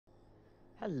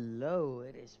Hello,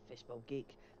 it is fishbulbgeek,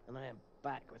 and I am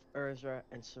back with Urza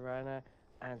and Serana,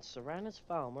 and Serana's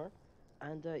farmer,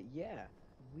 and yeah,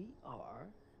 we are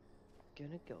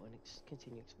gonna go and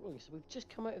continue exploring. So we've just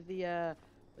come out of the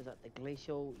was that the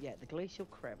glacial? Yeah, the glacial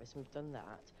crevice. We've done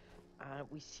that, and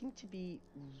we seem to be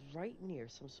right near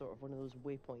some sort of one of those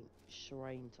waypoint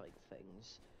shrine type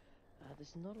things.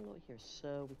 There's not a lot here,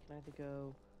 so we can either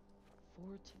go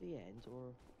forward to the end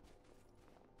or.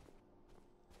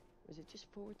 Is it just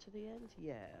forward to the end?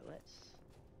 Yeah, let's...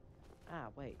 Ah,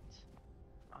 wait.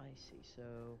 I see,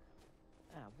 so...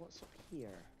 what's up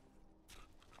here?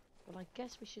 Well, I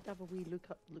guess we should have a wee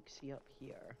look-see up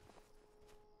here.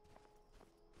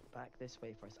 Back this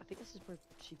way first. I think this is where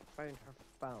she found her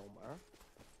farmer.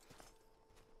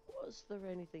 Was there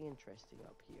anything interesting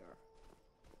up here?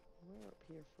 We're up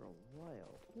here for a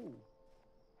while. Ooh.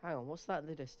 Hang on, what's that in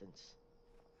the distance?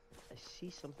 I see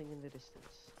something in the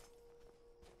distance.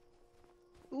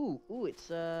 Ooh, it's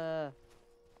a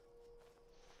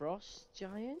frost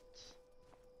giant.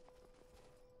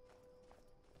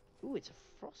 Ooh, it's a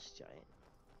frost giant.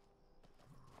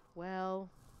 Well,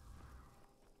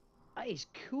 that is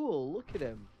cool. Look at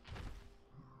him.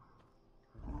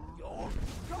 You're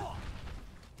gone.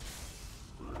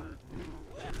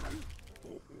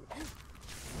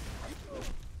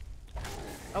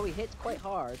 Oh, he hits quite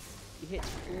hard. He hits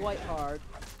quite hard.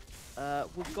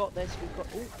 We've got this.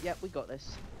 Oh, yeah, we got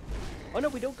this. Oh no,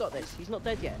 we don't got this. He's not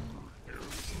dead yet.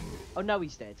 Oh, now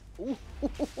he's dead. Ooh,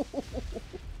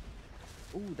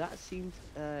 ooh, that seemed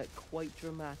quite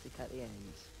dramatic at the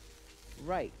end.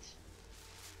 Right.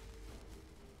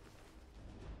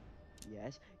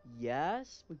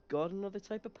 Yes, we've got another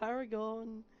type of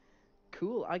paragon.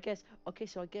 Cool. I guess. Okay,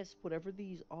 so I guess whatever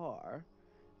these are,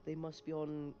 they must be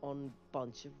on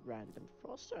bunch of random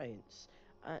frost giants.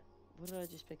 What did I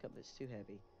just pick up that's too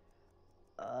heavy?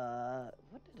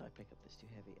 What did I pick up that's too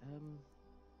heavy?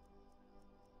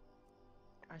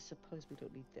 I suppose we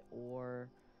don't need the ore.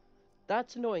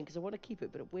 That's annoying because I want to keep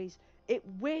it, but it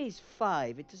weighs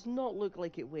 5. It does not look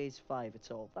like it weighs 5 at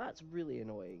all. That's really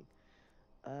annoying.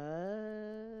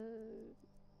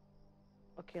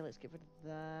 Okay, let's get rid of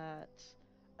that.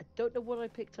 I don't know what I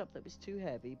picked up that was too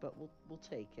heavy, but we'll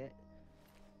take it.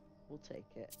 We'll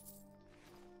take it.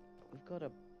 We've got a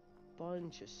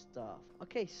bunch of stuff.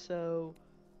 Okay, so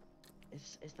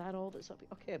is that all that's up here?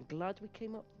 Okay, I'm glad we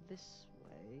came up this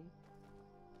way.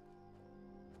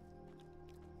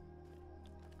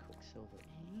 Quicksilver,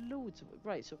 loads of it.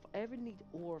 Right, so if I ever need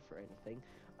ore for anything,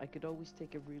 I could always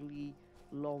take a really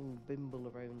long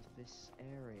bimble around this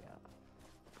area.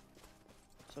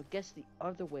 So I guess the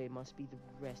other way must be the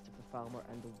rest of the farmer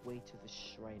and the way to the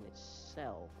shrine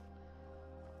itself.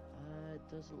 It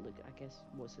doesn't look, I guess,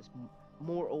 what's this?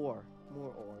 More ore.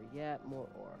 More ore. Yeah, more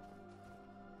ore.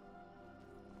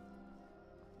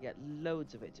 Yeah,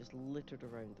 loads of it just littered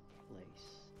around the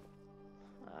place.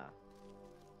 Ah.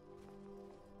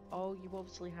 Oh, you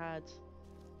obviously had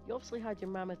your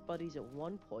mammoth buddies at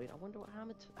one point. I wonder what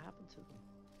happened to them.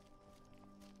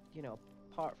 You know,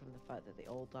 apart from the fact that they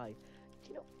all died. Do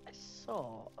you know, I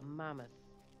saw a mammoth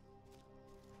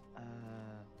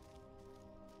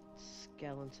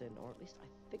skeleton, or at least I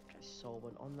think I saw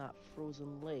one on that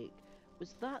frozen lake. Would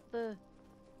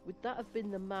that have been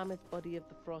the mammoth buddy of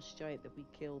the frost giant that we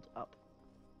killed up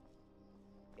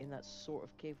in that sort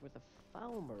of cave where the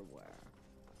Falmer were?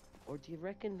 Or do you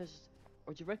reckon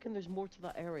there's more to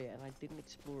that area and I didn't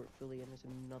explore it fully and there's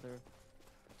another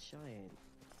giant?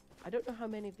 I don't know how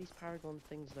many of these paragon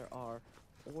things there are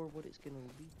or what it's going to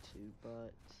lead to,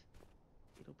 but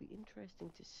it'll be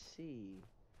interesting to see.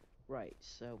 Right,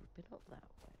 so we've been up that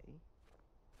way.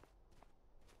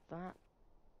 That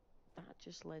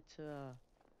just led to a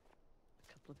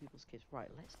couple of people's caves. Right,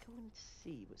 let's go and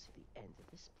see what's at the end of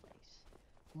this place.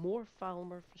 More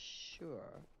Falmer for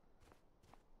sure.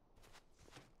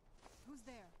 Who's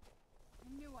there? I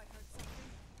knew I heard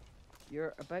something.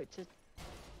 You're about to...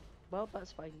 Well,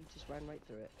 that's fine. You just ran right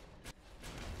through it.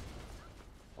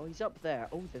 Oh, he's up there.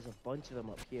 Oh, there's a bunch of them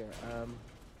up here.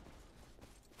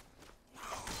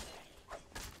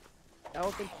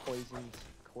 I've been poisoned.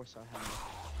 Of course I have.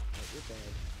 Right, you're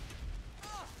dead.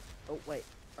 Oh, wait.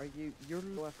 You're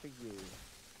low after you.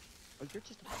 Oh, you're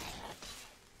just a...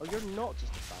 Oh, you're not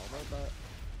just a Falmer, but...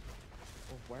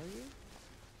 Oh, where are you?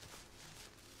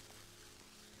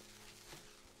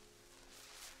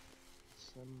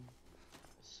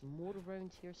 Some more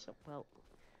around here. So, well,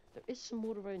 there is some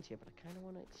more around here, but I kind of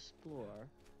want to explore.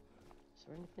 Is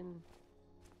there anything?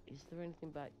 Is there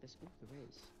anything back this? Oh, there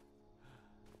is.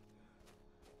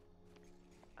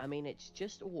 I mean, it's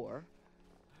just ore.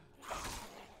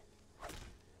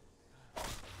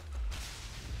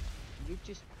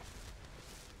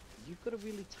 You've got a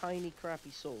really tiny,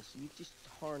 crappy soul, so you've just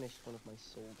tarnished one of my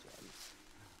soul gems.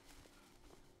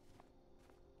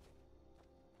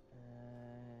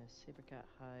 Sabercat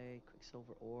hide,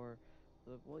 quicksilver ore.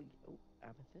 What? Oh,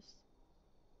 amethyst.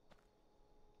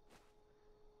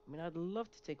 I mean, I'd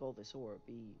love to take all this ore. It'd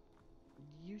be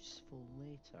useful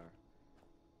later.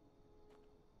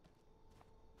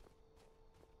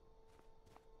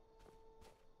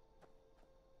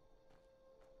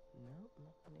 No,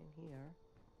 nothing in here.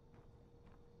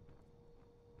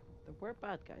 There were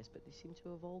bad guys, but they seem to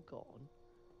have all gone.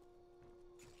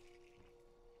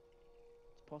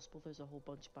 It's possible there's a whole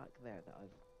bunch back there that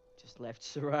I've just left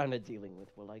Serana dealing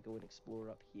with while I go and explore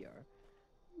up here.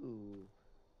 Ooh.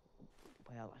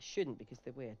 Well, I shouldn't because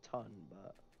they weigh a ton,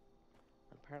 but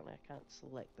apparently I can't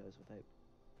select those without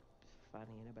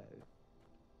fannying about.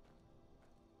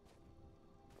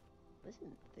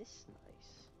 Isn't this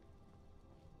nice?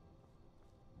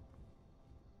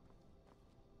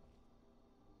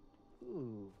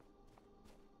 Ooh.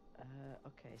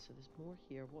 Okay, so there's more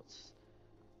here. What's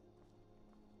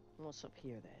up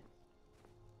here then?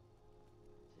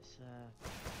 Is this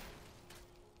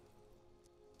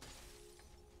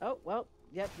Oh, well,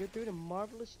 yep, you're doing a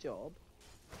marvelous job.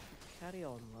 Carry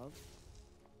on, love.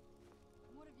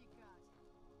 What have you got?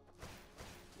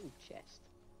 Ooh, chest.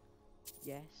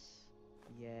 Yes,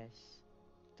 yes.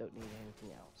 Don't need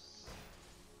anything else.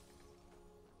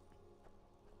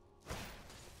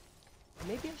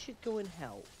 Maybe I should go and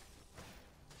help.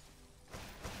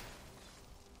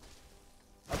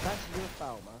 Oh, that's your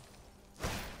Falmer.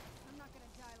 I'm not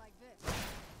gonna die like this.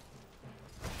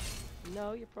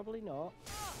 No, you're probably not.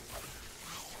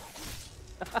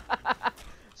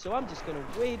 So I'm just gonna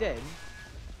wade in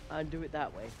and do it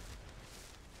that way.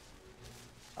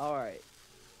 Alright.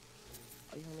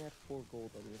 Oh, you only had 4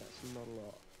 gold on you, that's not a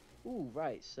lot. Ooh,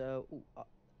 right, so... Ooh,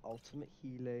 ultimate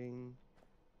healing.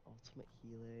 Ultimate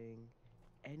healing.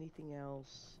 Anything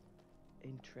else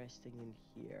interesting in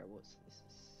here? What's this?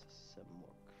 Some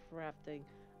more crafting.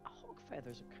 Hawk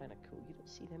feathers are kind of cool. You don't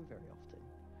see them very often.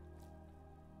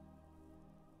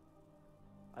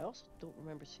 I also don't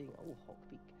remember seeing... Oh,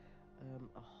 Hawkbeak.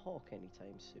 A hawk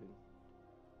anytime soon.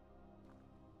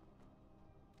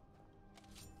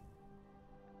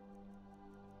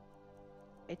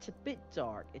 It's a bit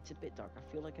dark. It's a bit dark. I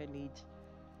feel like I need...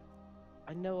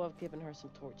 I know I've given her some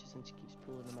torches and she keeps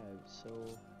pulling them out, so...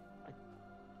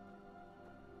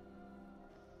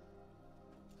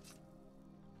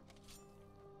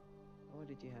 What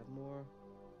did you have?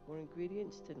 More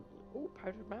ingredients? Didn't... Oh,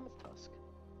 powdered mammoth tusk.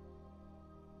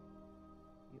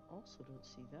 You also don't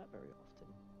see that very often.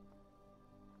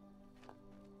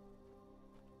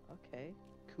 Okay,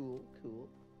 cool, cool.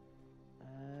 I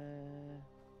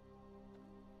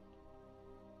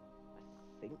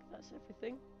think that's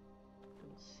everything.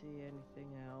 Don't see anything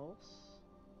else.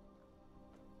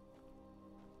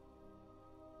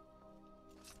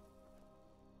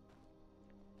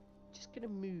 Just gonna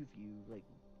move you, like,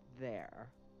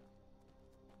 there.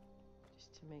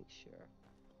 Just to make sure.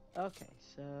 Okay,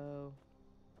 so...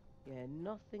 Yeah,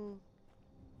 nothing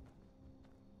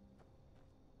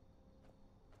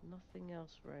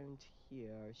else around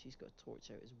here. She's got a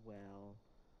torch out as well.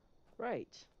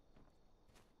 Right.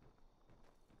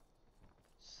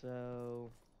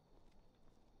 So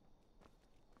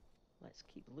let's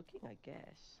keep looking, I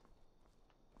guess.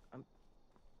 I'm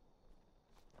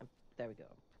there we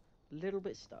go. Little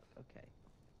bit stuck, okay.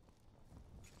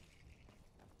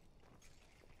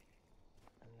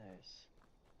 And there's...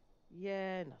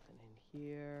 Yeah, nothing in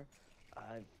here.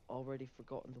 I've already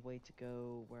forgotten the way to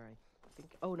go where I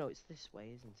think... Oh no, it's this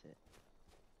way, isn't it?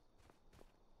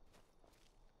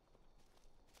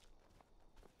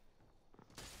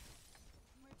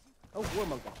 Oh,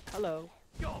 Warmonger, hello.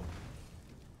 Go.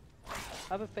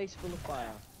 Have a face full of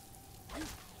fire.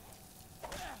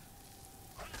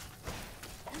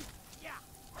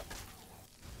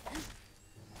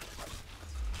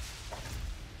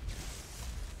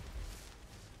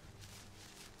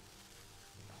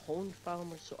 Honed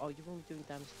Falmer, so you're only doing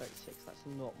damage 36, that's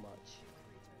not much.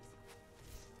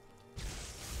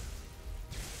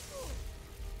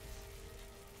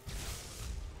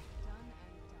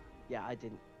 Yeah, I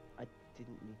didn't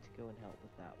need to go and help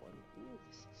with that one. Ooh,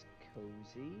 this is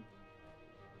cozy.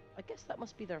 I guess that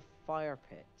must be their fire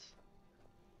pit,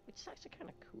 which is actually kind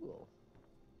of cool.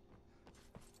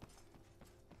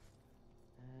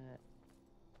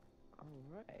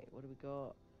 Alright, what do we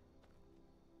got?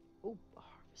 Oh,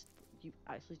 harvest. You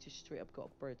actually just straight up got a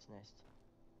bird's nest.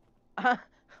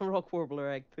 Rock warbler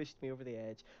egg pushed me over the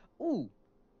edge. Ooh!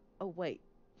 Oh wait,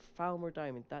 Falmer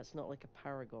diamond, that's not like a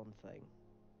paragon thing.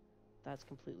 That's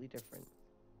completely different.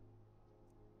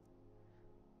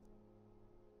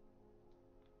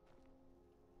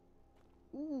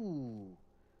 Ooh.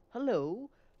 Hello.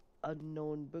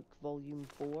 Unknown Book Volume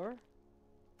 4.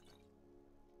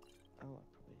 Oh, I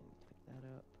probably didn't pick that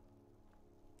up.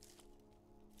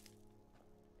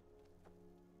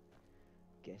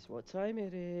 Guess what time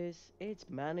it is? It's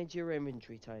manage your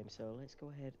inventory time, so let's go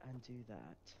ahead and do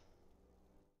that.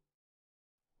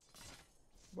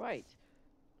 Right.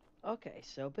 Okay,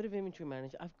 so a bit of inventory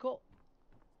management. I've got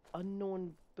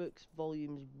Unknown Books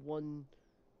Volumes 1,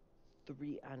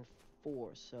 3, and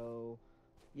 4, so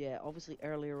yeah, obviously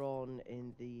earlier on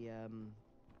in the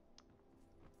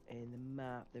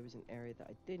map there was an area that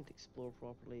I didn't explore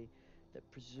properly that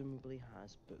presumably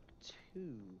has book 2.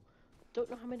 Don't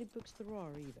know how many books there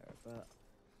are either, but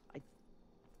I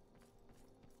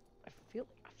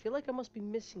feel like I must be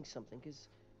missing something, because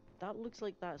that looks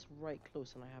like that's right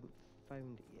close and I haven't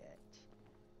found it yet.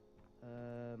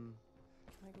 Can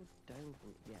I go down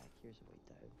from... Yeah, here's a way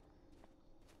down.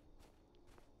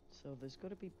 So there's got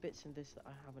to be bits in this that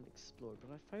I haven't explored,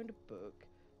 but I found a book,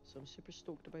 so I'm super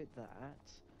stoked about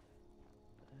that.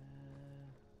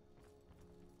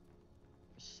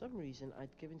 For some reason,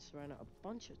 I'd given Serana a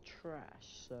bunch of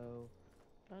trash, so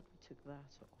glad we took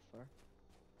that off her.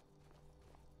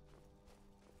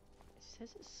 It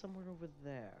says it's somewhere over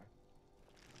there.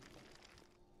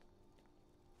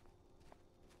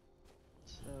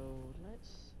 So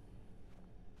let's...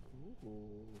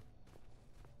 Ooh.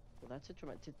 Well, that's a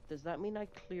dramatic... Does that mean I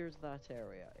cleared that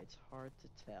area? It's hard to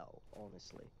tell,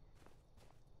 honestly.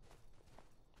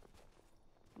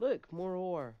 Look, more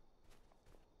ore.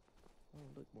 Oh,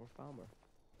 look, more farmer.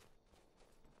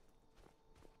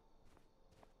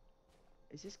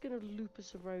 Is this going to loop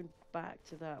us around back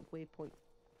to that waypoint?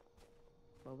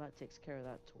 Well, that takes care of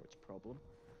that torch problem.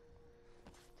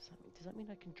 Does that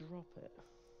mean I can drop it?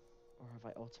 Or have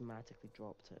I automatically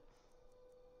dropped it?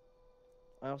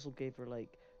 I also gave her,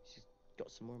 like, she's got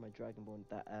some more of my Dragonborn,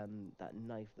 that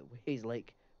knife that weighs,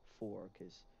 like, 4,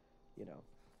 because, you know,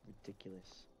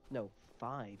 ridiculous. No,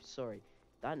 5, sorry.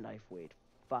 That knife weighed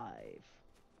 5.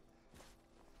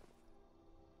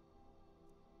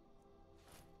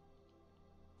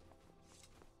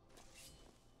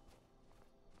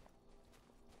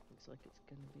 Looks like it's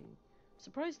gonna be...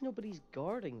 Surprised nobody's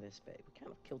guarding this bit. We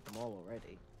can't have killed them all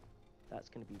already. That's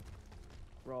gonna be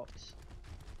rocks.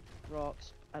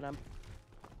 Rocks. And I'm...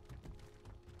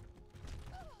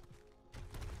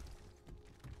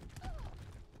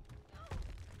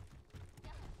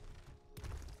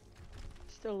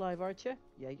 Still alive, aren't you?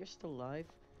 Yeah, you're still alive.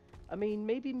 I mean,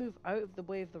 maybe move out of the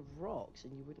way of the rocks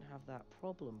and you wouldn't have that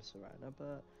problem, Serana,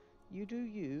 but you do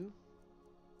you.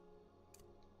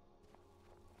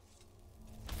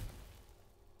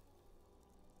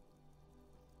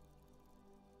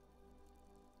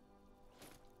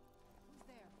 Who's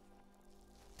there?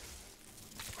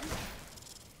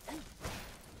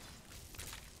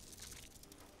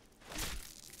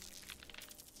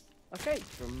 Okay,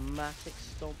 dramatic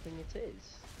stomping it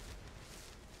is.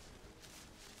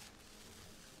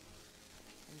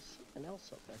 There's something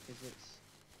else up there, because it's...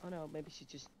 Oh no, maybe she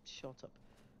just shot up.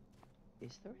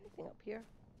 Is there anything up here?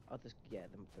 Oh, there's... Yeah,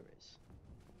 there is.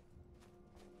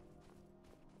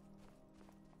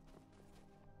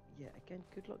 Yeah, again,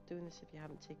 good luck doing this if you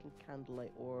haven't taken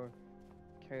candlelight or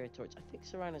carry a torch. I think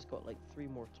Serana's got like 3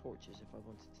 more torches if I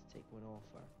wanted to take one off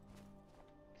her.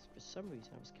 Because for some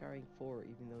reason I was carrying 4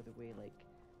 even though they weigh like...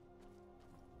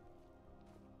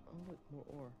 Oh look, more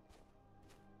ore.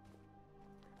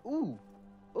 Ooh!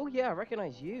 Oh yeah, I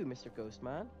recognize you, Mr.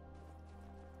 Ghostman.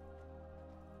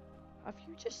 Have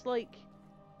you just like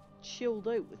chilled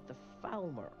out with the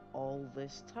Falmer all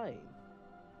this time?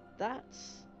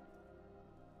 That's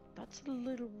a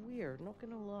little weird, not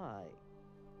gonna lie.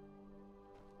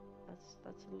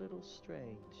 That's a little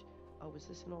strange. Oh, is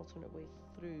this an alternate way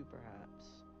through,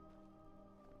 perhaps?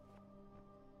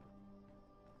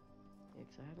 Yeah,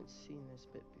 because I haven't seen this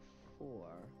bit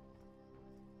before.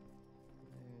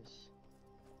 There's...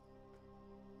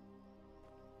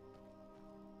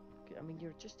 Okay, I mean,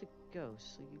 you're just a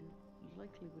ghost, so you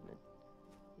likely wouldn't...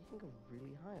 You can go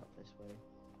really high up this way.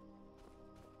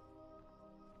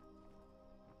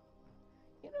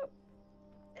 You know,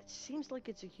 it seems like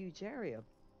it's a huge area,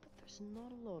 but there's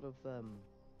not a lot of,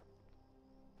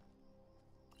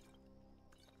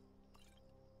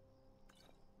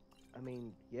 I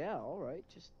mean, yeah, alright,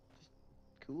 just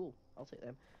cool, I'll take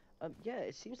them. Yeah,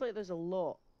 it seems like there's a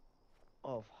lot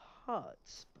of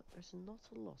huts, but there's not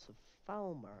a lot of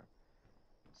Falmer.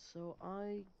 So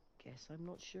I guess I'm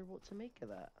not sure what to make of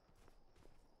that.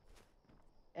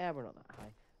 We're not that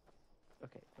high.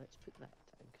 Okay, let's put that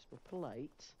down, because we're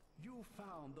polite. You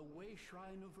found the Way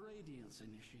Shrine of Radiance,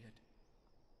 Initiate.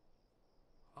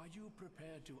 Are you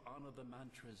prepared to honor the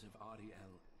mantras of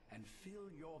Ariel and fill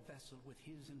your vessel with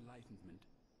his enlightenment?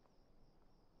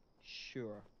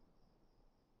 Sure.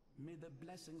 May the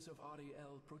blessings of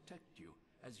Ariel protect you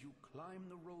as you climb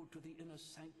the road to the inner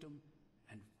sanctum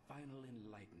and final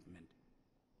enlightenment.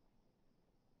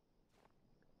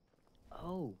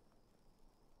 Oh.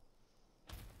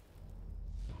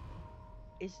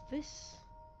 Is this...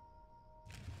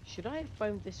 Should I have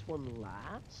found this one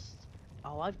last?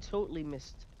 Oh, I've totally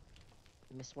missed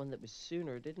one that was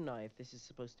sooner, didn't I? If this is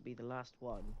supposed to be the last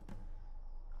one.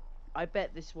 I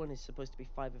bet this one is supposed to be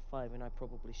 5 of 5, and I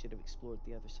probably should have explored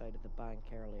the other side of the bank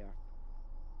earlier.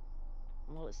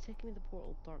 Well, it's taking me to the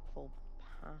portal Darkfall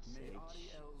Passage. May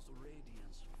Ariel's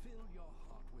radiance fill your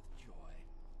heart with joy.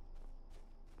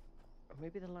 Or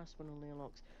maybe the last one only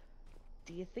unlocks.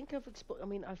 Do you think I've explored? I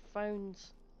mean, I found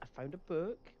a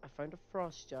book. I found a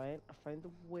frost giant. I found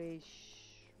the Way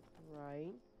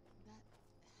Shrine.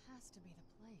 That has to be the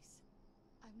place.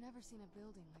 I've never seen a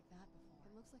building like that before.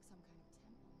 It looks like some kind of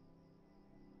temple.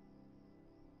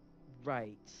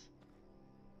 Right.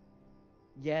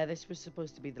 Yeah, this was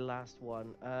supposed to be the last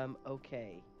one.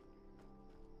 Okay.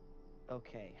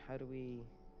 Okay, how do we...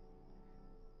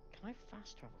 Can I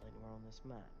fast travel anywhere on this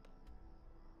map?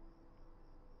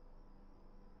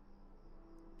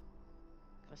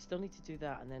 I still need to do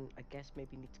that, and then I guess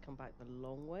maybe need to come back the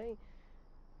long way.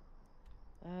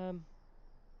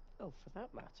 Oh, for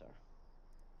that matter.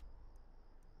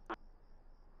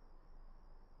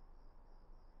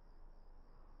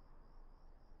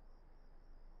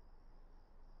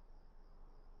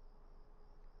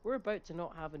 We're about to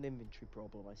not have an inventory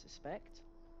problem, I suspect.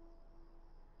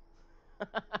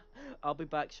 I'll be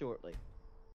back shortly.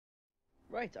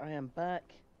 Right, I am back.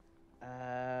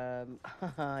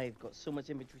 I've got so much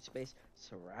inventory space.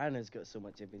 Serana's got so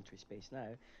much inventory space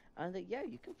now. And yeah,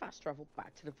 you can fast travel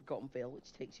back to the Forgotten Vale,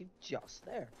 which takes you just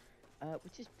there.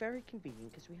 Which is very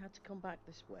convenient, because we had to come back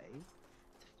this way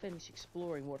to finish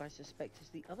exploring what I suspect is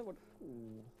the other one.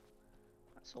 Ooh,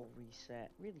 that's all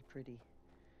reset. Really pretty.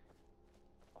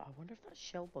 I wonder if that's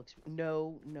shell bugs.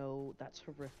 No, no, that's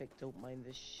horrific. Don't mind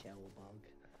the shell bug.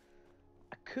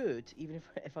 I could, even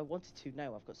if I wanted to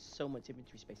now, I've got so much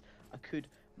inventory space, I could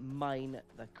mine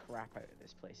the crap out of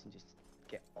this place and just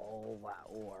get all that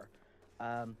ore.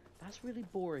 That's really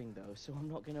boring though, so I'm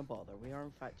not going to bother. We are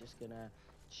in fact just going to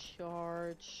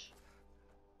charge.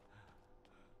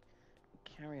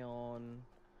 Carry on.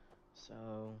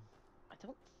 So, I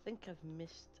don't think I've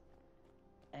missed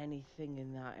anything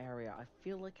in that area. I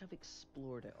feel like I've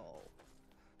explored it all.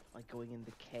 Like going in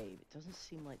the cave. It doesn't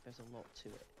seem like there's a lot to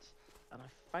it. And I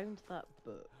found that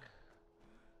book.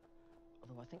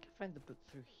 Although I think I found the book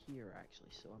through here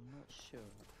actually, so I'm not sure.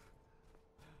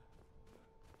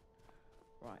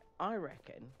 Right, I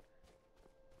reckon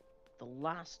the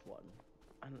last one,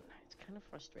 and it's kind of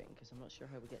frustrating because I'm not sure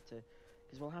how we get to,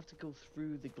 because we'll have to go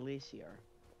through the glacier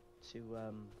to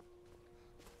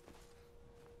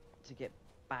get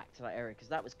back to that area, because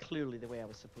that was clearly the way I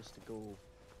was supposed to go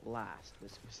last,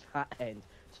 was that end.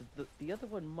 So the other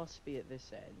one must be at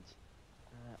this end.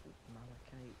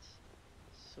 Malachite,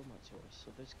 so much ore.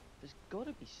 So there's got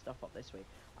to be stuff up this way.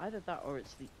 Either that or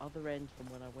it's the other end from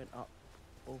when I went up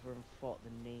over and fought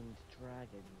the named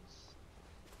dragons.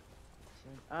 So,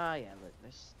 ah yeah, look,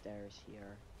 there's stairs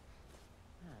here.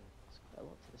 Man, there's quite a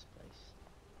lot to this place.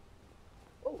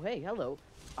 Oh hey, hello.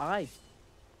 I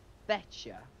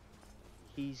betcha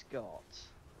he's got...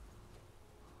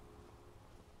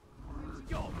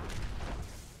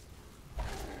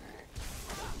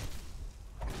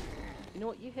 You know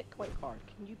what, you hit quite hard.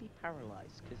 Can you be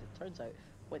paralyzed? Because it turns out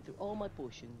I went through all my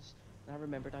potions and I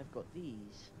remembered I've got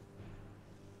these.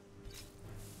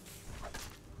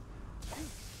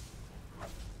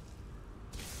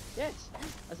 Yes,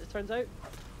 as it turns out,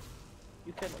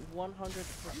 you can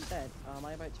 100%. Am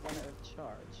I about to run out of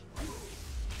charge?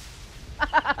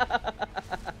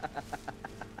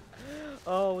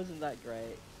 Oh, wasn't that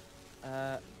great?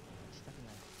 Stepping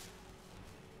out.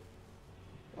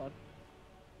 Come on.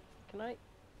 Can I?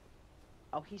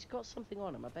 Oh, he's got something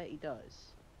on him. I bet he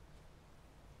does.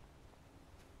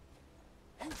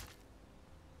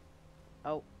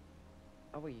 Oh.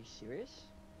 Oh, are you serious?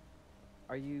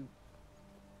 Are you...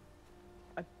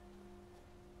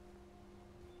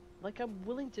 Like, I'm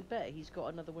willing to bet he's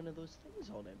got another one of those things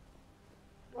on him.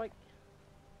 Like...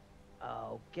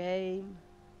 Oh, game.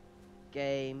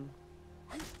 Game.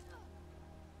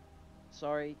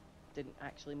 Sorry, didn't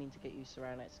actually mean to get you,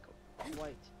 Serana. It's got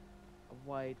quite a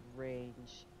wide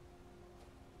range.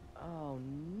 Oh,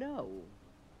 no.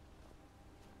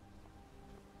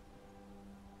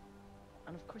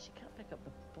 of course you can't pick up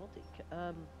the body.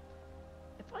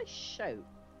 If I shout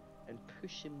and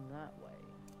push him that way,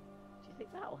 do you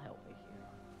think that'll help me here?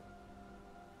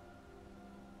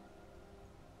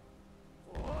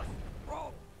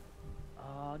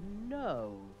 Oh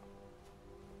no!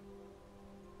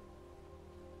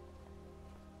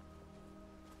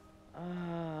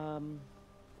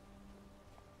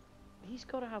 He's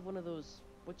got to have one of those,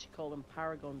 what you call them,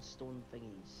 paragon stone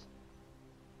thingies.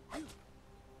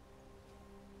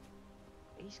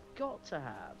 He's got to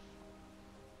have.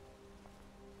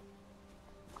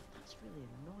 God, that's really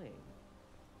annoying.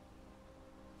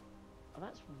 Oh,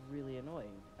 that's really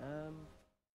annoying.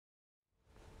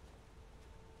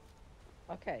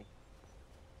 Okay.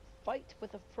 Fight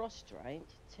with a frost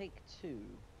giant, take 2.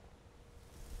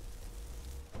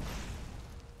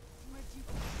 Where'd you...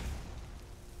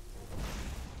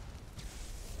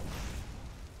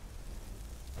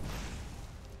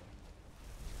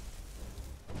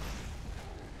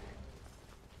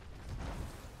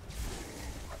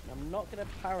 I'm not going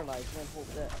to paralyze him and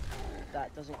hope that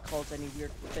that doesn't cause any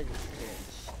weird physics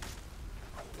glitch.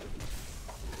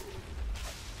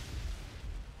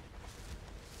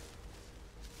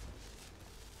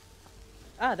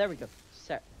 Ah, there we go.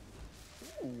 Set.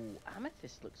 Ooh,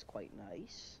 amethyst looks quite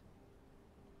nice.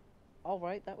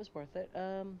 Alright, that was worth it. You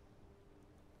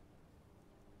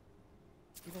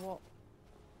know what?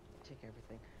 Take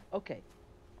everything. Okay.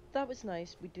 That was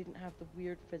nice. We didn't have the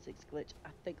weird physics glitch. I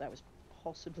think that was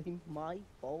possibly my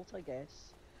fault, I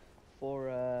guess,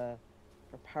 for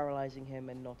paralyzing him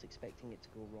and not expecting it to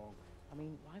go wrong. I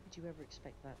mean, why would you ever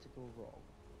expect that to go wrong?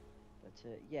 But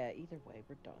yeah, either way,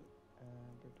 we're done.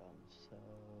 We're done. So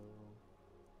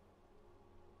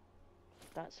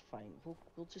that's fine.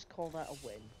 We'll just call that a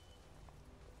win.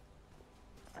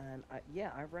 And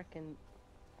yeah, I reckon.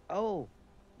 Oh,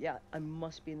 yeah, I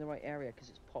must be in the right area because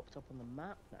it's popped up on the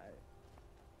map now.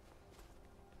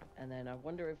 And then I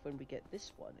wonder if when we get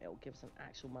this one, it'll give us an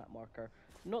actual map marker.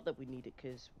 Not that we need it,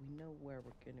 because we know where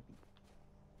we're going to be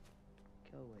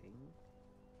going.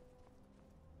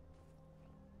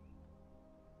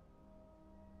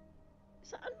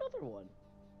 Is that another one?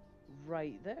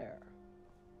 Right there.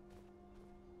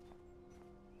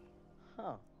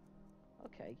 Huh.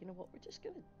 Okay, you know what? We're just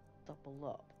going to double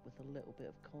up with a little bit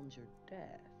of Conjure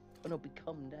Death. Oh no,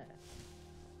 Become Death.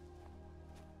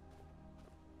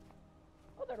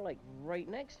 Oh, they're like right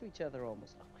next to each other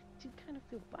almost. Oh, I do kind of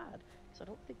feel bad because I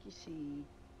don't think you see.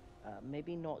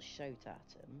 Maybe not shout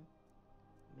at him.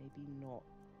 Maybe not.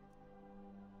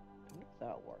 I wonder if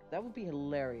that'll work. That would be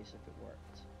hilarious if it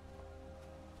worked.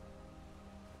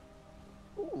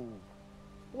 Ooh.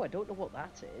 Oh, I don't know what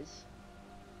that is.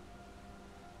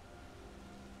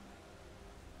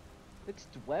 Looks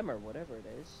Dwemer, whatever it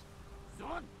is.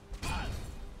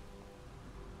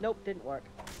 Nope, didn't work.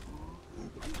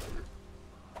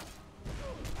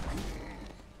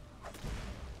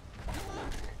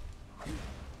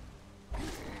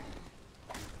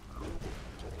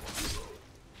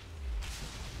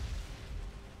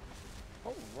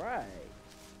 Alright.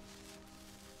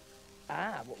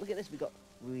 Ah, well, look at this.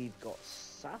 We've got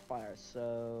Sapphire,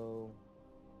 so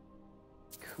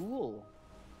cool.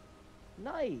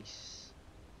 Nice.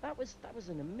 That was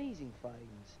an amazing find.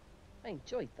 I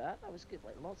enjoyed that. That was good.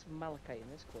 Like lots of malachite in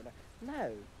this corner. Now,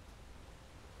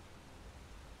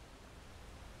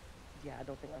 yeah, I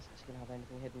don't think that's actually gonna have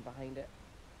anything hidden behind it.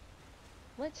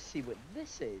 Let's see what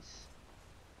this is.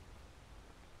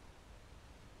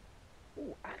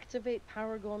 Oh, activate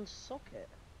Paragon socket.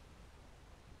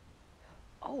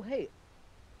 Oh, hey.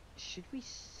 Should we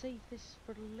save this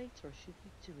for later or should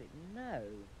we do it now?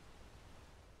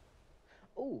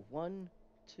 Oh, 1,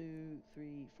 2,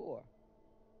 3, 4.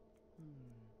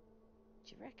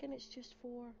 Do you reckon it's just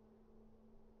 4?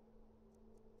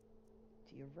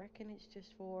 Do you reckon it's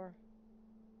just 4?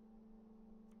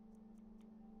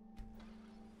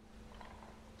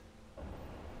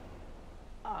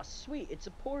 Ah, sweet, it's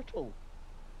a portal.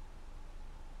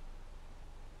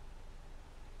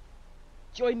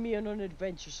 Join me on an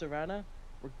adventure, Serana.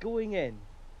 We're going in.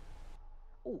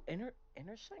 Oh, inner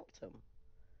sanctum.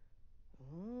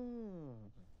 Ooh.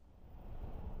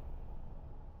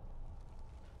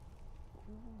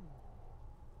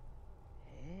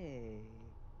 Hey.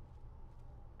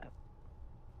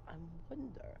 I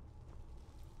wonder.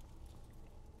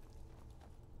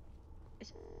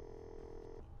 Is it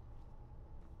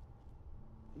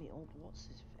me old what's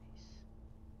his face?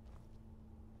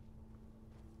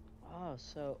 Ah,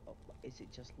 so is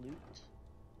it just loot?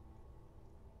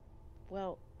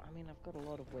 Well, I mean, I've got a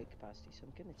lot of weight capacity, so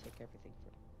I'm gonna take everything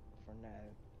for now.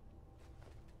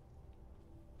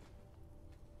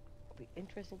 be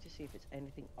interesting to see if it's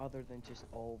anything other than just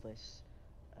all this.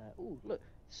 Ooh, look,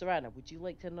 Serana, would you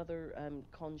like another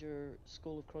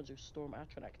School of Conjure Storm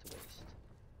Atronach to waste?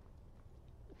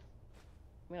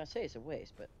 I mean, I say it's a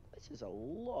waste, but this is a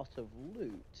lot of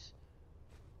loot.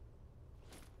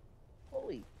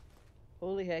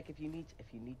 Holy heck! If you need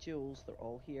jewels, they're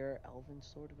all here. Alvin's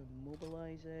sort of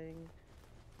immobilizing.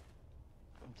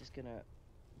 I'm just gonna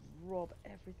rob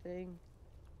everything.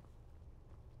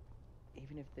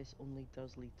 Even if this only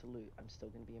does lead to loot, I'm still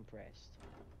gonna be impressed.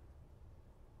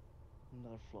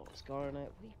 Another flawless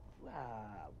garnet.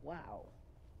 Wow.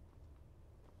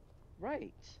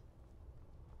 Right.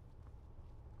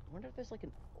 I wonder if there's like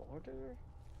an order?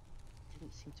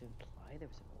 Didn't seem to imply there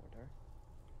was an order.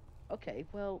 Okay,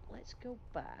 well, let's go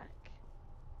back.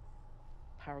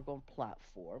 Paragon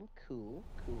platform. Cool.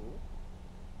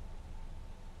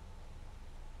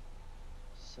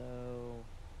 So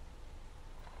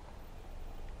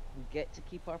we get to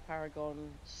keep our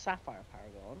Sapphire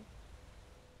Paragon.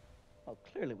 Well,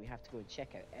 clearly we have to go and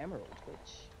check out Emerald,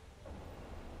 which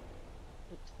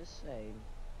looks the same.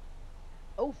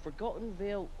 Oh, Forgotten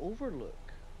Vale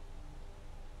Overlook.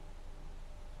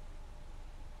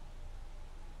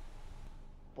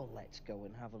 Well, let's go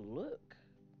and have a look.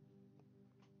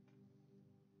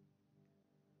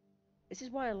 This is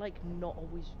why I like not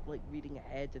always like reading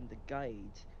ahead in the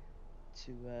guide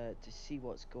to see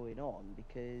what's going on,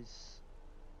 because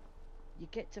you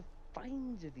get to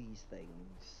find these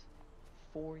things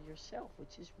for yourself,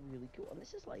 which is really cool. And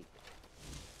this is like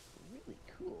really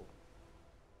cool.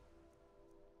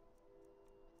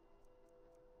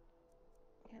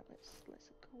 Yeah, let's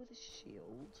go with a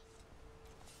shield.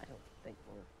 I don't think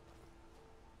we're...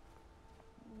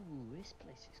 Ooh, this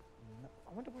place is...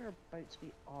 I wonder whereabouts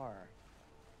we are.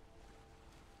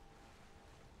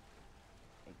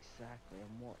 Exactly,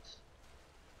 and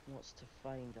what's to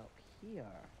find up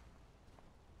here?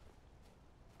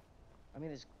 I mean,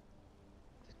 there's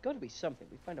got to be something.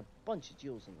 We found a bunch of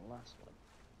jewels in the last one.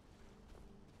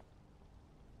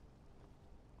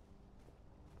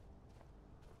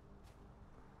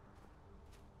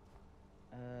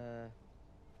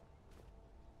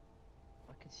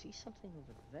 I can see something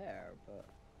over there, but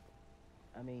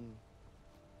I mean,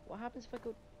 what happens if I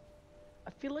go? I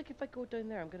feel like if I go down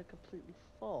there, I'm gonna completely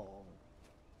fall,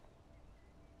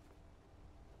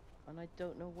 and I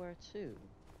don't know where to.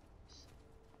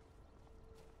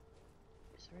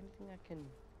 Is there anything I can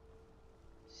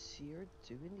see or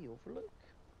do in the Overlook?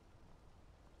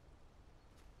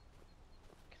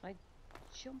 Can I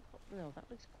jump up? No, that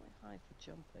looks quite high for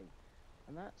jumping,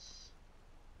 and that's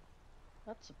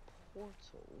a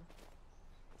portal.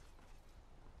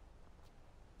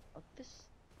 Oh,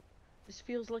 this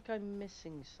feels like I'm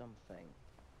missing something.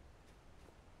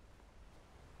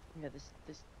 Yeah, this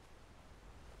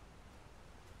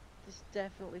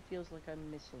definitely feels like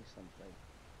I'm missing something.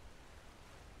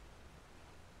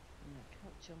 I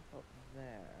can't jump up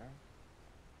there.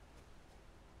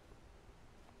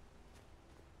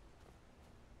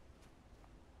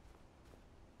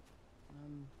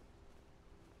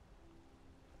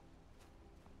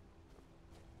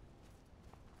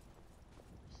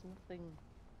 There's nothing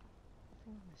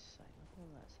on this side, nothing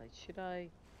on that side. Should I?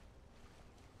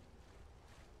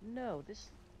 No,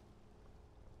 this...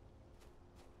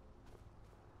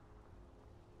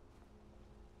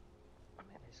 I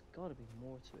mean, there's got to be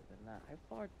more to it than that. How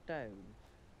far down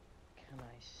can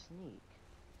I sneak?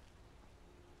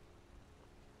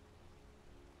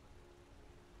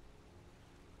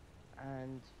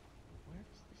 And where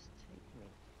does this take me?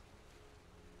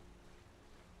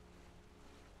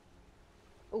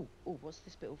 Oh, what's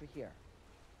this bit over here?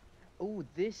 Oh,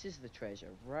 this is the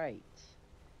treasure, right.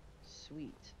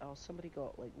 Sweet. Oh, somebody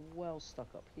got, like, well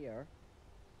stuck up here.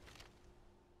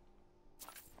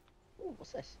 Oh,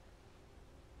 what's this?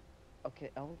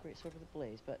 Okay, Elven Greatsword of the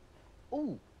Blaze, but...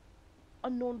 Oh!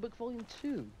 Unknown Book Volume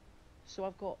 2! So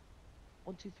I've got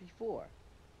 1, 2, 3, 4.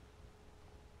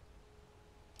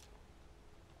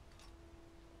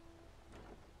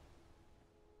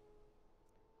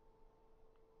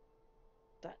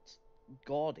 That's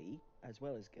gaudy, as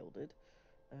well as gilded.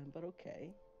 But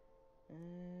okay.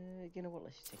 You know what,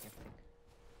 let's just take everything.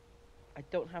 I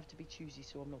don't have to be choosy,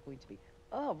 so I'm not going to be.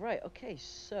 Oh, right, okay,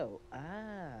 so,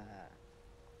 I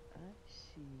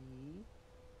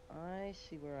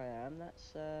see where I am.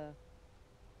 That's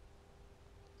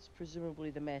it's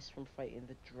presumably the mess from fighting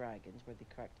the dragons, where they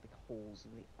cracked the holes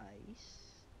in the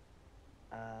ice.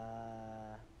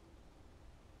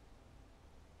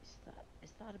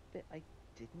 Is that a bit I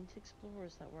didn't explore, or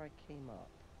is that where I came up?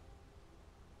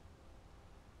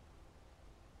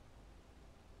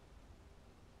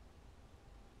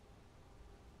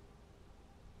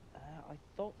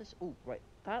 thought this... Oh, right.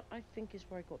 That, I think, is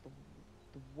where I got the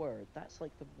word. That's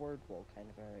like the word wall kind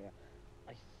of area,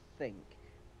 I think.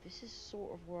 This is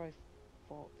sort of where I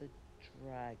fought the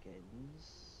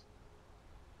dragons.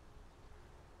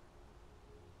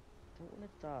 Don't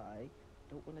want to die.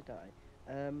 Don't want to die.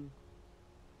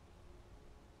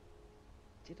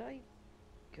 Did I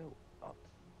go up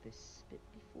this bit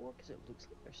before? Because it looks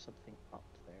like there's something up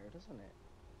there, doesn't it?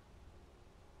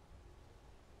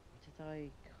 Did I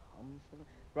come from...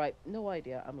 Right, no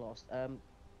idea. I'm lost.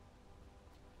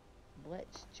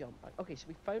 Let's jump back. Okay, so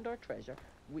we found our treasure,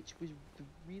 which was the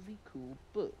really cool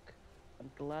book.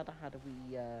 I'm glad I had a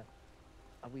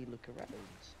wee look around.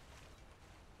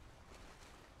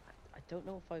 I don't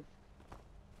know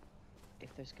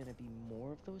if there's going to be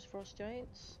more of those frost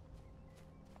giants.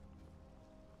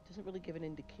 Doesn't really give an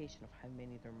indication of how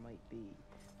many there might be,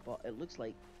 but it looks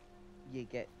like you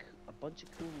get a bunch of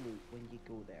cool loot when you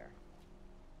go there.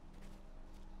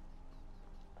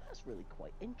 That's really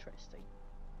quite interesting.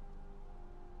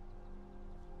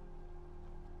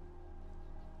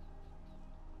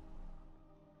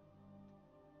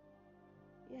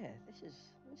 Yeah, this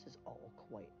is all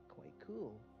quite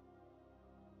cool.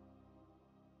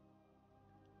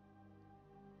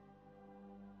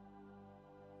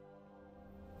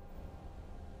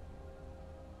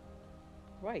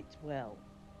 Right, well,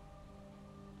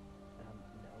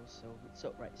 no,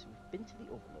 so right, so we've been to the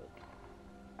Overlook,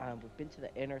 and we've been to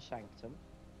the Inner Sanctum.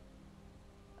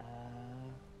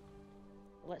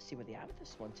 Let's see where the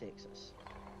Amethyst one takes us.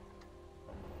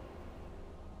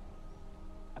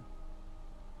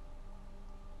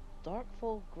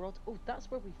 Darkfall Grotto. Oh,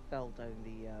 that's where we fell down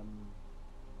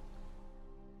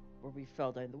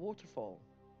the waterfall.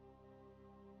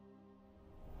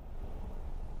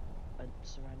 And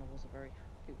Serana wasn't very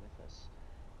happy with us.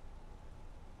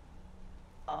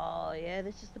 Oh yeah,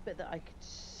 this is the bit that I could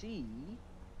see,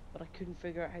 but I couldn't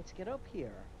figure out how to get up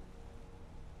here.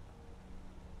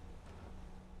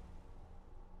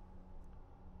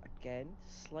 Again,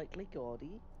 slightly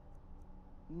gaudy.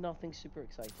 Nothing super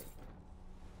exciting.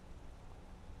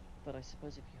 But I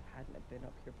suppose if you hadn't have been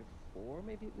up here before,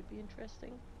 maybe it would be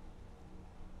interesting.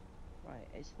 Right,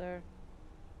 is there...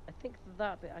 I think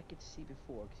that bit I could see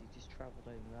before, because you just travel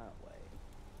down that way.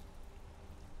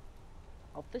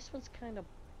 Oh, this one's kind of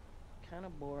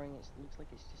boring. It looks like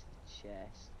it's just a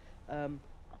chest. I'm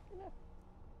gonna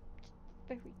just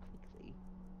very quickly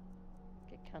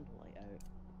get candlelight out,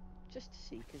 just to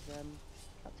see, because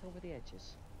can't tell where the edge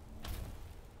is.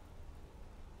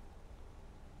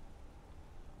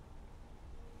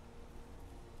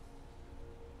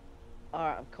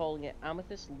 Alright, I'm calling it.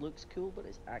 Amethyst looks cool, but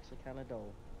it's actually kind of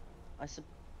dull. I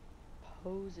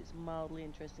suppose it's mildly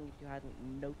interesting if you hadn't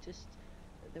noticed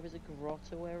that there was a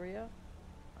grotto area.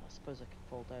 I suppose I could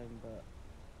fall down, but...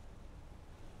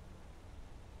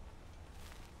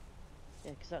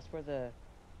 Yeah, because that's where the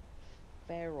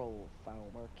feral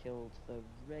Falmer killed the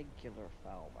regular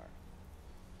Falmer.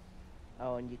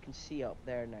 Oh, and you can see up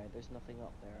there now. There's nothing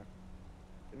up there.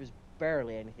 There was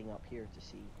barely anything up here to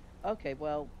see. Okay,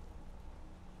 well...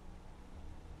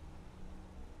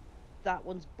 That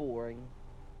one's boring.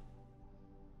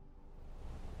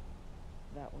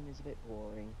 That one is a bit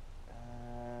boring.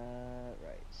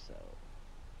 Right, so...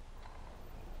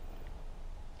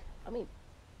 I mean,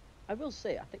 I will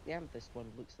say, I think the Amethyst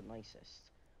one looks the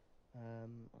nicest.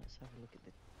 Let's have a look at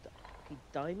the... Okay,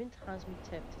 Diamond has me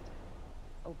tempted.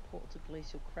 Oh, Portal to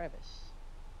Glacial Crevice.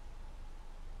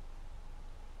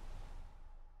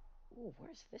 Oh,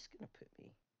 where's this going to put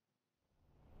me?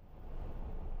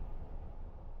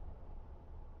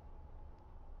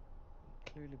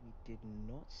 Clearly we did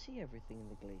not see everything in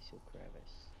the Glacial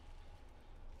Crevice.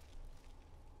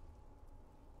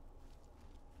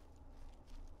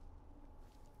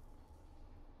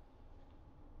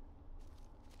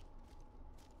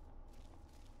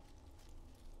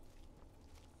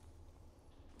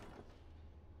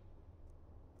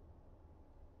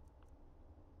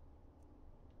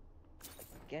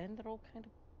 Again, they're all kind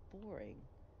of boring.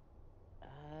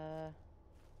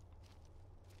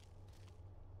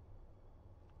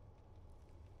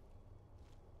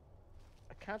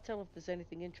 I can't tell if there's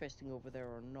anything interesting over there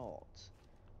or not.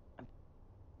 I'm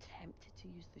tempted to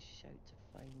use the shout to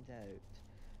find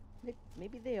out.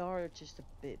 Maybe they are just a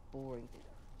bit boring.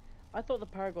 I thought the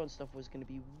Paragon stuff was going to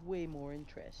be way more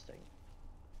interesting.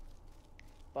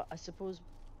 But I suppose... is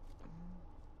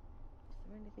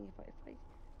there anything if I...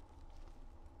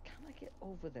 Can I get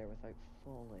over there without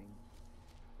falling?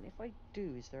 And if I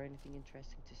do, is there anything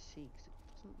interesting to see? Because it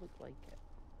doesn't look like it.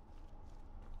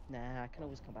 Nah, I can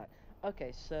always come back.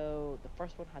 Okay, so the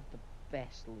first one had the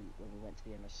best loot when we went to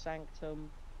the Inner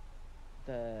Sanctum.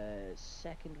 The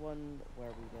second one where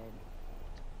we went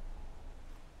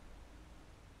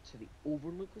to the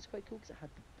Overlook was quite cool because it had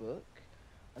the book,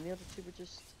 and the other two were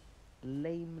just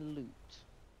lame loot.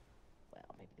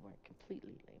 Well, maybe they weren't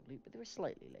completely lame loot, but they were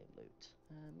slightly lame loot.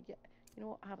 Yeah, you know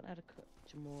what? I haven't had a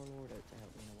Jamoral Lord out to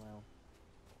help me in a while.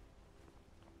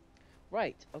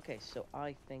 Right, okay, so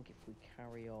I think if we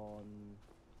carry on...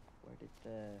 Where did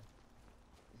the...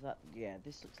 Is that... Yeah,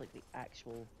 this looks like the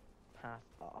actual path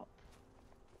up.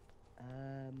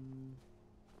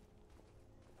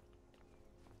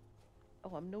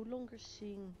 Oh, I'm no longer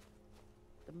seeing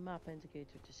the map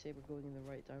indicator to say we're going in the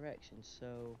right direction,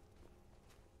 so...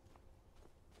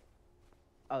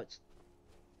 Oh, it's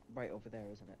right over there,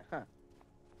 isn't it? Huh.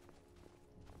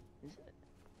 Is it?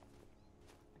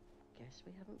 I guess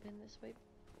we haven't been this way.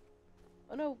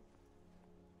 Oh no!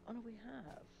 Oh no, we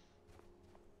have.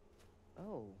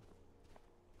 Oh.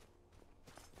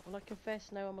 Well, I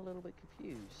confess now I'm a little bit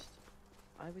confused.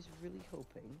 I was really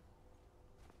hoping...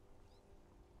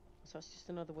 So that's just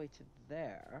another way to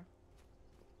there.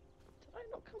 Did I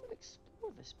not come and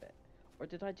explore this bit? Or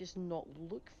did I just not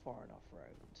look far enough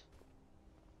round?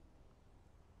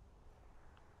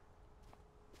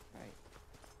 Right.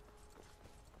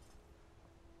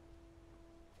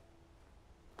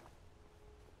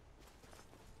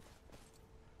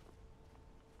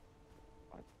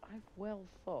 I well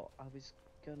thought I was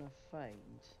gonna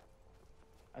find...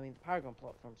 I mean, the Paragon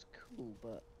platform's cool,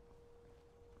 but...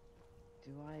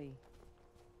 Do I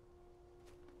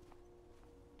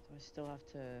still have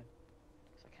to...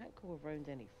 Because I can't go around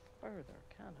any further,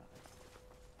 can I?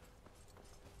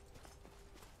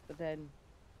 But then...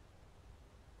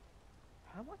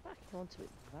 How am I backing onto it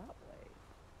that way?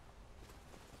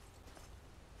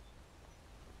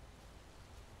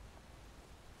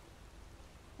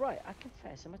 Right, I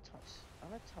confess, I'm a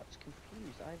touch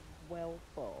confused. I well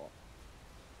thought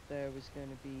there was going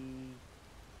to be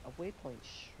a waypoint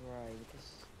shrine,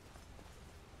 because...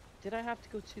 Did I have to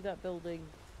go to that building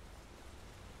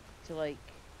to, like,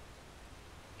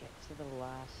 get to the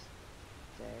last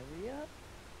area?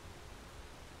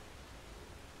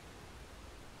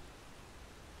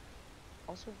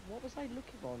 Also, what was I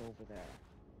looking on over there?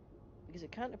 Because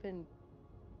it can't have been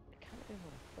what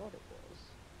I thought it was.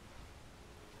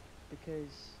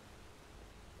 Because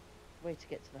the way to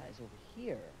get to that is over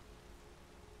here.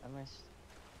 Unless,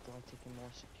 do I take a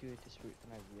more circuitous route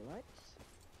than I realised?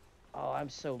 Oh, I'm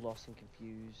so lost and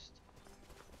confused.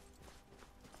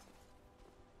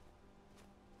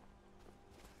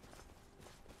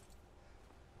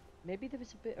 Maybe there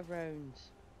was a bit around...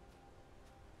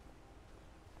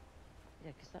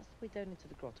 Yeah, because that's the way down into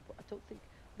the grotto, but I don't think...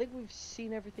 I think we've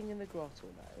seen everything in the grotto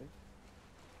now.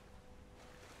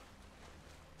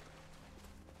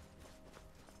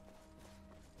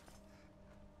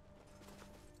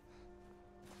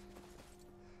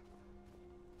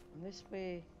 And this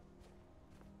way...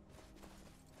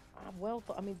 well,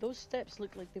 I mean, those steps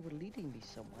looked like they were leading me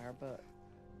somewhere, but...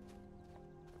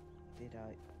 Did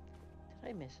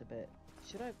I miss a bit?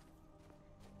 Should I...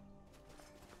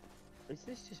 Is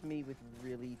this just me with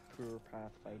really poor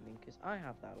pathfinding? Because I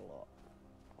have that a lot.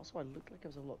 Also, I looked like I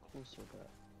was a lot closer, but...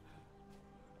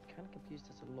 I'm kind of confused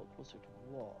as to a lot closer to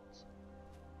what.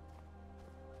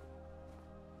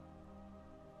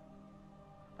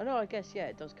 Oh no, I guess, yeah,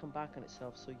 it does come back on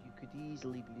itself, so you could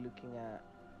easily be looking at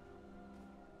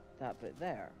that bit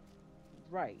there.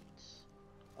 Right.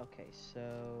 Okay,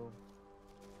 so...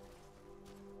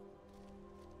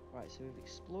 Right, so we've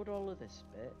explored all of this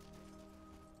bit.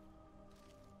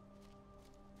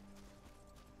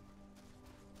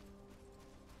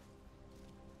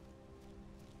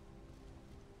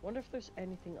 Wonder if there's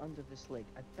anything under this lake.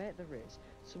 I bet there is.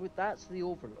 So that's the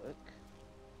Overlook.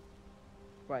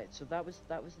 Right, so that was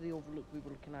the Overlook we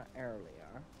were looking at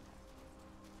earlier.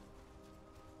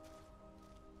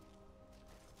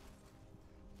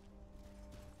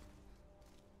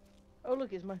 Oh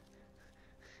look, it's my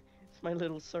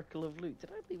little circle of loot. Did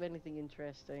I leave anything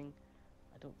interesting?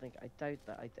 I don't think. I doubt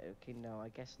that. Okay, no, I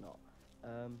guess not.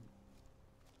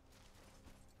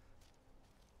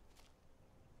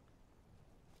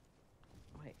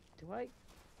 Wait, do I?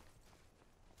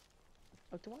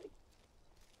 Oh, do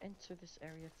I enter this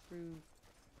area through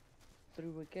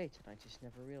a gate and I just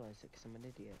never realised it because I'm an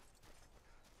idiot?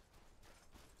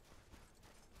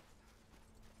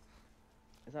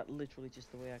 Is that literally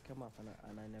just the way I come up and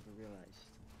I never realised?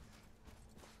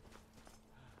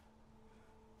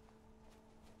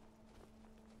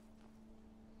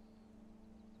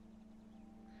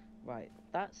 Right,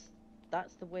 that's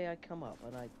the way I come up,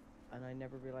 and I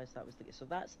never realised that was the gate. So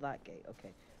that's that gate.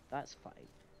 Okay, that's fine.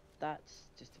 That's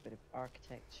just a bit of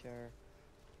architecture.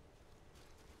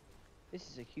 This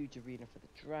is a huge arena for the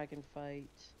dragon fight.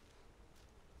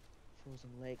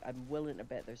 Frozen lake. I'm willing to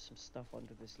bet there's some stuff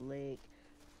under this lake.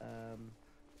 Oh,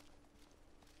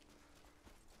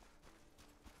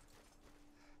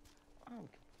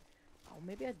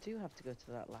 maybe I do have to go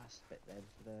to that last bit then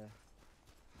for the...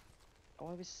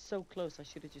 Oh, I was so close. I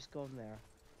should have just gone there.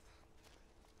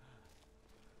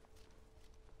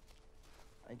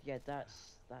 And yeah,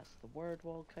 that's the word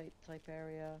wall type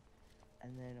area.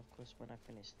 And then, of course, when I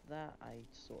finished that, I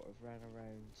sort of ran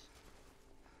around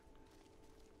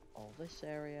all this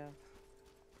area.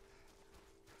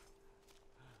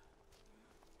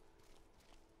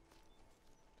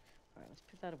 Alright, let's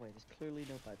put that away. There's clearly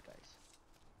no bad guys.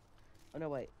 Oh, no,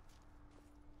 wait.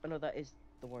 Oh, no, that is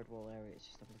the word wall area. It's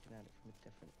just I'm looking at it from a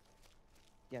different...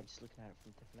 Yeah, I'm just looking at it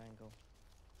from a different angle.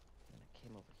 And then I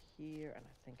came over here, and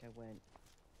I think I went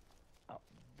up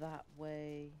that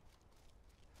way.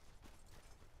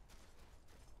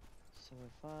 So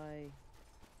if I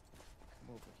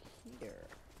come over here...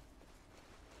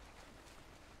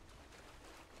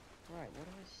 Right, what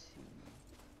do I see?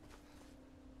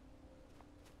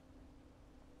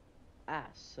 Ah,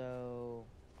 so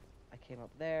I came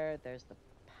up there. There's the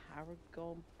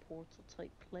Paragon portal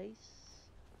type place.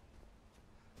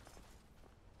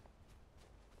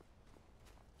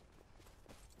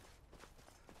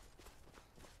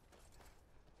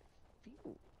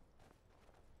 Phew.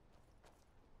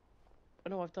 Oh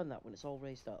no, I've done that when it's all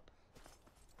raised up.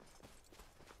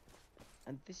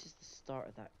 And this is the start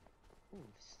of that. Ooh,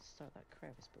 this is the start of that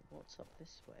crevice, but what's up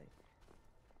this way?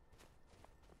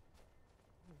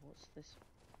 Ooh, what's this?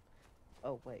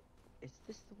 Oh wait, is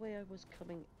this the way I was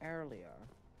coming earlier?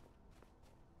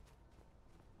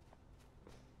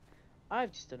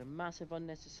 I've just done a massive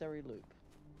unnecessary loop.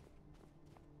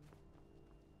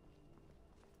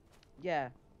 Yeah,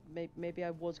 maybe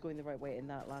I was going the right way, and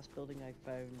that last building I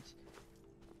found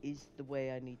is the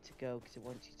way I need to go, because it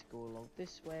wants you to go along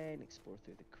this way and explore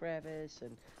through the crevice,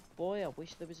 and boy, I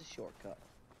wish there was a shortcut.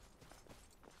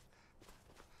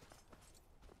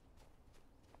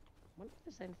 I wonder if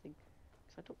there's anything,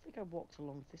 because I don't think I walked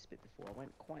along this bit before. I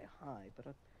went quite high, but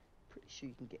I'm pretty sure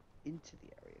you can get into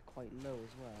the area quite low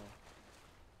as well.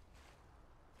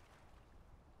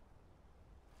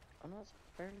 Oh no, it's a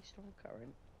fairly strong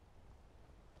current.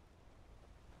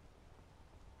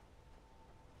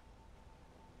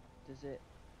 Does it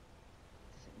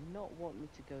not want me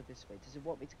to go this way? Does it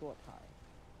want me to go up high?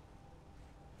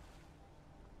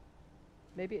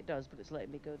 Maybe it does, but it's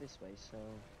letting me go this way, so...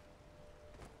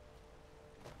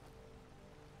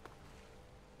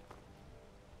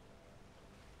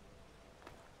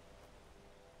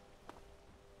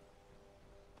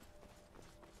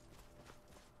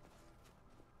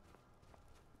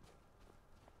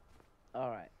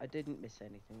 Alright, I didn't miss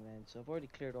anything then, so I've already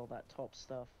cleared all that top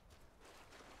stuff.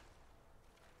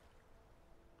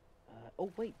 Oh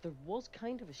wait, there was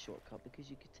kind of a shortcut, because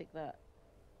you could take that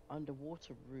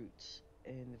underwater route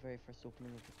in the very first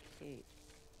opening of the cave.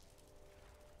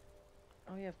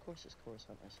 Oh yeah, of course it's chorus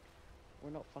hunters.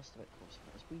 We're not fussed about chorus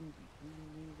hunters. We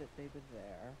knew that they were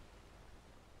there.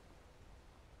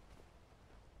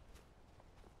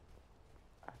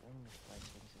 I don't know if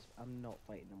I'm not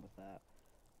fighting them with that.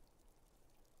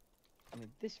 I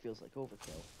mean, this feels like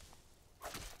overkill.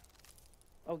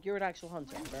 Oh, you're an actual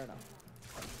hunter. Fair enough.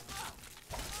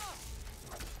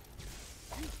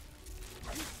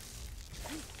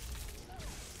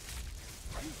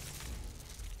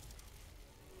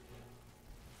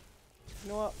 You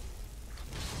know what?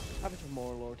 Have it to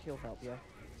more, Lord. He'll help you.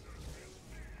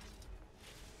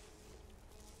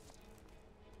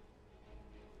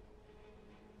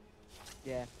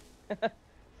 Yeah.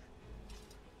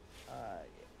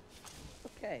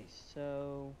 Okay,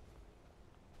 so...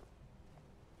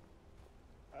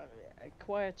 a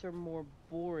quieter, more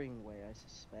boring way, I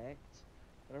suspect.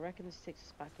 But I reckon this takes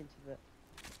us back into the...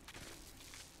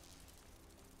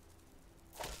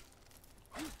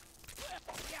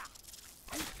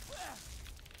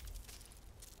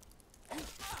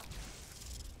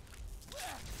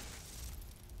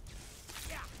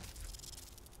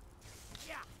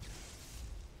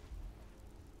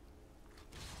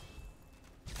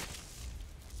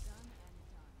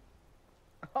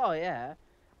 Oh yeah.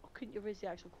 Oh, couldn't you raise the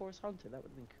actual chorus hunter? That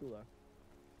would have been cooler.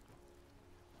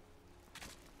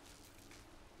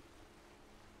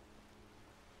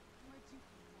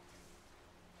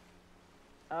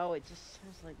 Oh, it just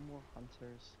sounds like more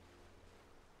hunters.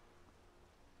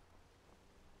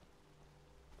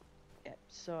 Yeah,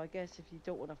 so I guess if you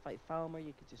don't want to fight Falmer,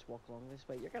 you could just walk along this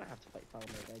way. You're gonna have to fight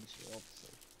Falmer eventually,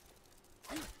 obviously.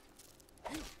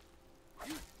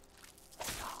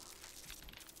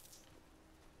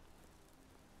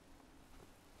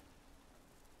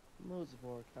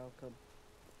 work? How come?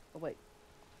 Oh wait.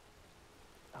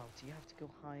 Oh, do you have to go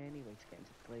high anyway to get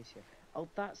into the glacier? Oh,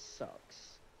 that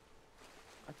sucks.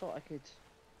 I thought I could...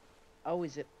 Oh,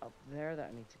 is it up there that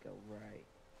I need to go? Right.